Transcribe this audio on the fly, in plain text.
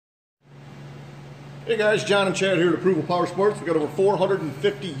Hey guys, John and Chad here at Approval Power Sports. We got over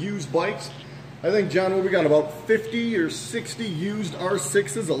 450 used bikes. I think, John, what we got, about 50 or 60 used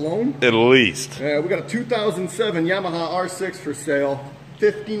R6s alone? At least. Yeah, we got a 2007 Yamaha R6 for sale,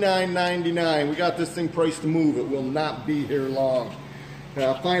 $59.99. We got this thing priced to move. It will not be here long.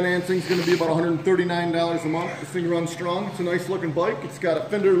 Financing is going to be about $139 a month. This thing runs strong. It's a nice looking bike. It's got a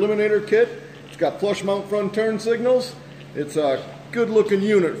fender eliminator kit. It's got flush mount front turn signals. It's a good looking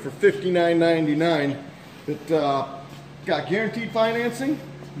unit for $59.99. It got guaranteed financing.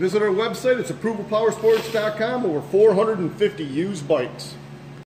 Visit our website. It's approvalpowersports.com. Over 450 used bikes.